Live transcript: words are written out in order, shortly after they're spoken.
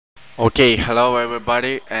Okay, hello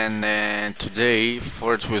everybody, and today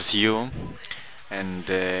Fort with you, and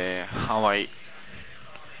how I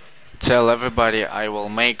tell everybody I will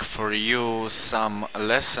make for you some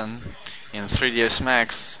lesson in 3ds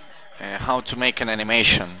Max, how to make an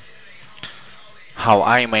animation, how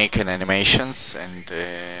I make an animations, and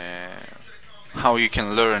how you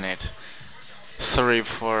can learn it. Sorry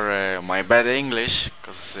for my bad English,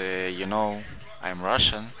 cause I'm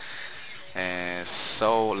Russian.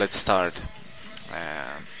 So let's start.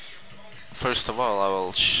 Uh, First of all, I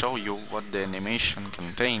will show you what the animation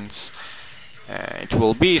contains. It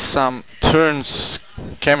will be some turns,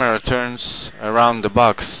 camera turns around the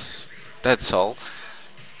box. That's all.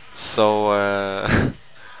 So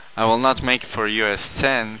I will not make for US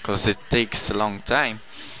 10 because it takes a long time.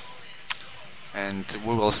 And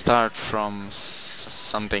we will start from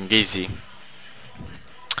something easy.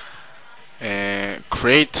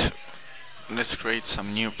 Let's create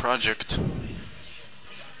some new project.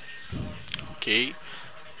 Okay,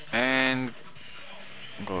 and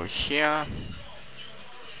go here.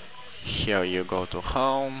 Here you go to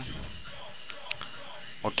home.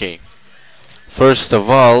 Okay, first of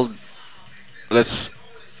all, let's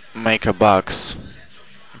make a box,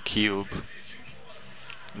 a cube.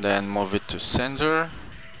 Then move it to center.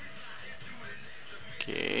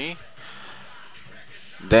 Okay.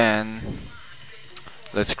 Then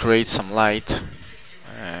let's create some light.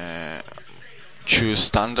 Choose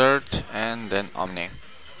standard and then omni.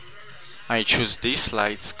 I choose these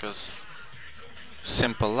lights because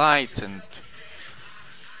simple light and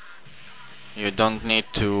you don't need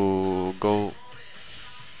to go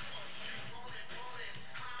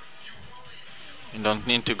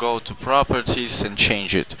to properties and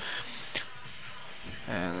change it.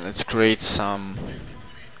 And let's create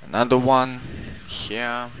another one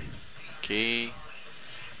here. Okay,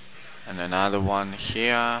 and another one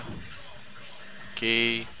here.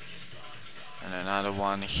 Okay, and another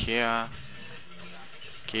one here.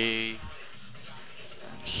 Okay,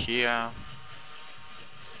 and here.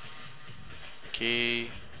 Okay,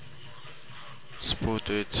 let's put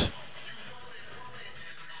it.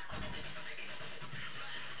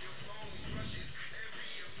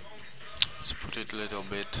 Let's put it a little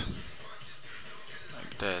bit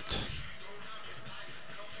like that.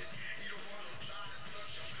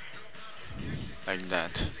 Like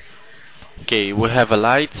that. Okay, we have a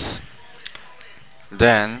light.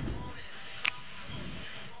 Then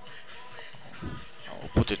I'll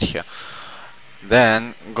put it here.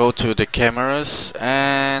 Then go to the cameras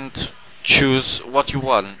and choose what you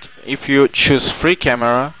want. If you choose free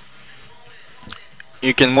camera,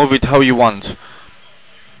 you can move it how you want.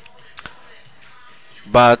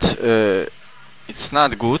 But it's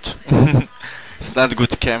not good. It's not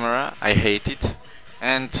good camera. I hate it.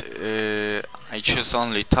 And I choose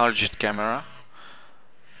only target camera.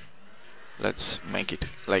 Let's make it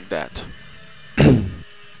like that.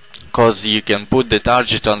 Because you can put the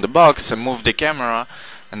target on the box and move the camera,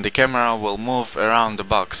 and the camera will move around the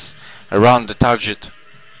box, around the target.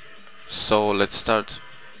 So let's start.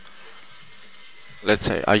 Let's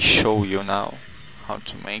say I show you now how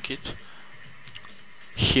to make it.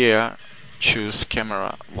 Here choose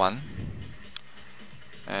camera 1,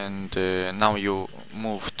 and now you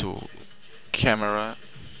move to camera,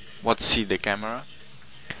 see the camera,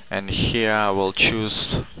 and here I will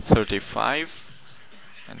choose 35,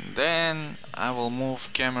 and then I will move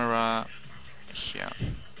camera here.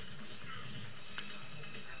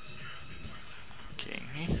 Okay,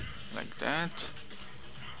 like that.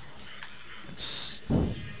 Let's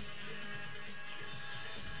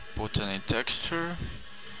put any texture,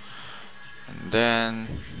 and then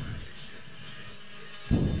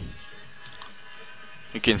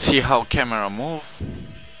you can see how camera move.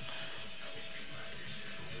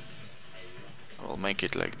 I will make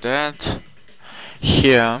it like that.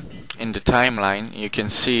 Here in the timeline you can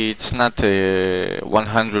see it's not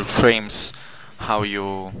 100 frames how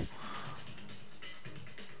you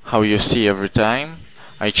see every time.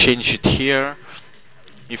 I change it here.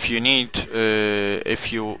 If you need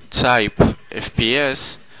if you type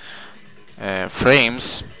FPS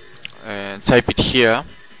frames, type it here,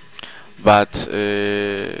 but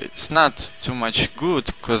it's not too much good,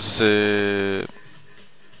 because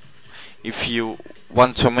if you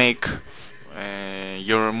want to make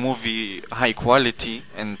your movie high quality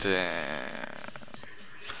and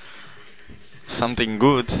something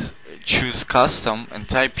good, choose custom and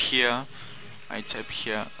type here. I type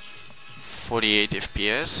here 48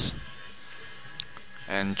 FPS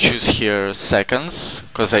and choose here seconds,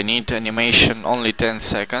 because I need animation only 10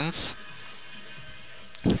 seconds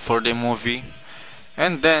for the movie,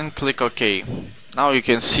 and then click OK. Now you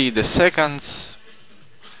can see the seconds.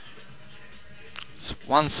 It's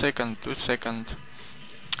 1 second, 2 second.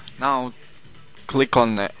 Now click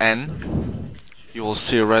on the N. You will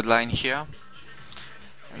see a red line here.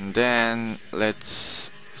 And then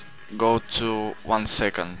let's go to 1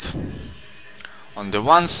 second. On the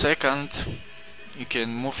 1 second, you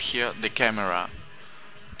can move here the camera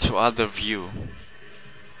to other view.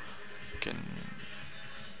 You can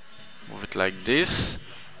move it like this,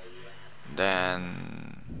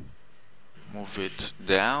 then move it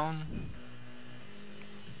down,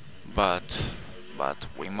 but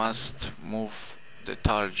we must move the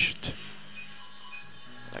target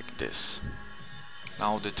like this.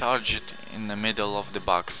 Now the target in the middle of the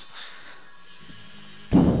box.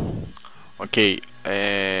 Okay,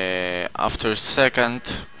 after second,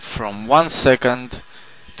 from 1 second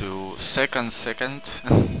to second,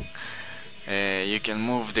 you can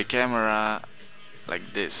move the camera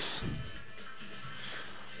like this.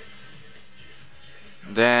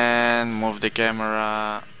 Then move the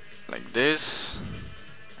camera like this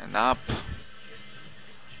and up,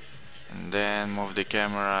 and then move the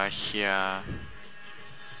camera here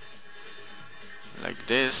like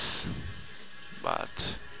this,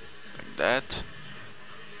 but like that.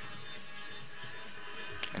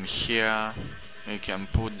 And here you can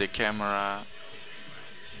put the camera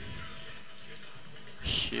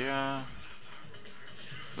here,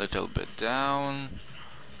 little bit down,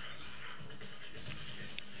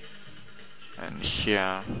 and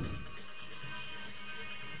here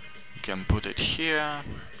you can put it here,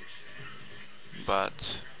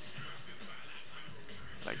 but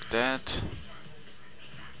like that.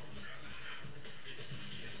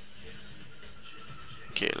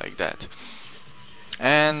 Okay, like that.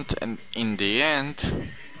 And in the end,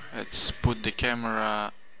 let's put the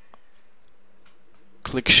camera,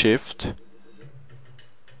 click shift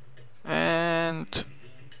and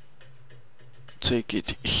take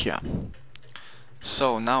it here.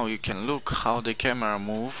 So now you can look how the camera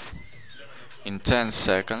move in 10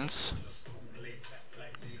 seconds.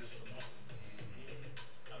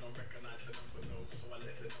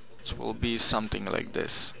 It will be something like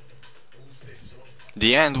this.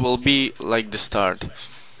 The end will be like the start.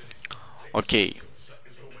 Okay,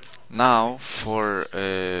 now for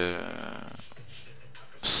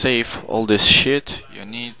save all this shit, you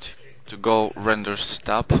need to go render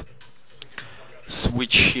setup,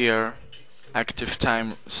 switch here active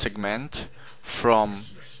time segment from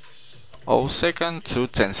 0 second to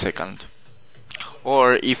 10 second.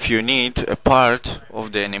 Or if you need a part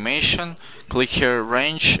of the animation, click here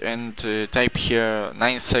range and type here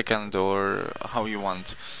 9 second or how you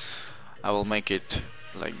want. I will make it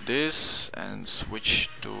like this and switch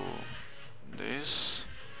to this,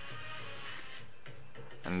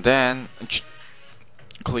 and then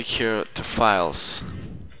click here to files,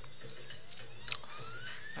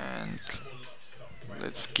 and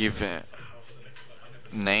let's give a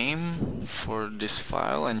name for this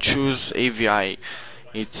file and choose AVI.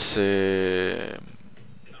 It's a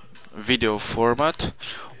video format.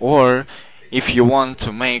 Or if you want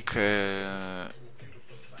to make a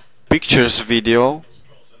pictures video,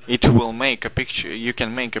 it will make a picture. You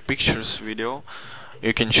can make a pictures video.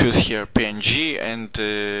 You can choose here PNG, and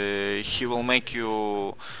he will make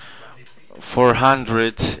you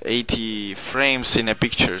 480 frames in a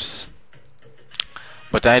pictures.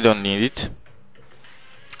 But I don't need it.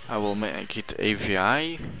 I will make it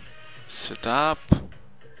AVI, setup,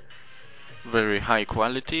 very high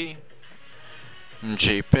quality,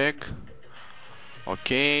 JPEG,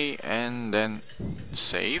 okay, and then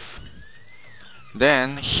save.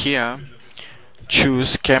 Then here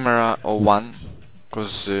choose camera 01,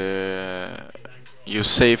 because you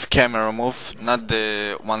save camera move, not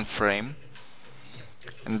the one frame.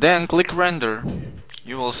 And then click render.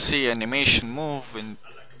 You will see animation move, and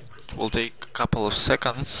it will take a couple of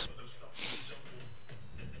seconds.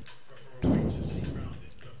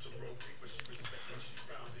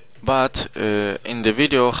 But in the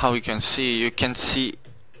video, how you can see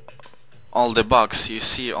all the bugs. You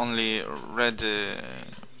see only red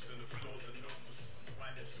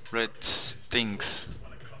things.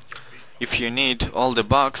 If you need all the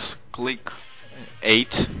bugs, click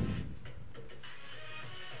 8,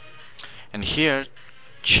 and here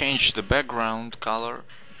change the background color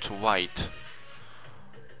to white.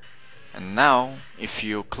 And now if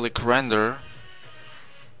you click render,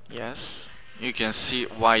 yes, you can see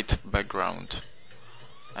white background,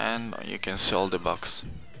 and you can see all the bugs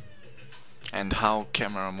and how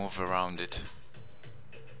camera move around it.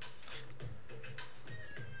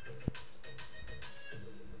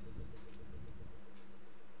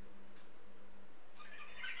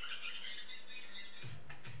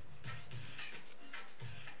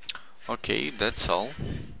 Okay, that's all.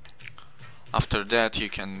 After that you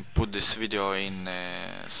can put this video in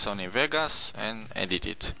Sony Vegas and edit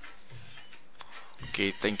it.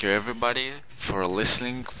 Okay, thank you everybody for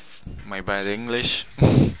listening. My bad English.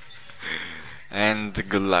 And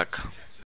good luck.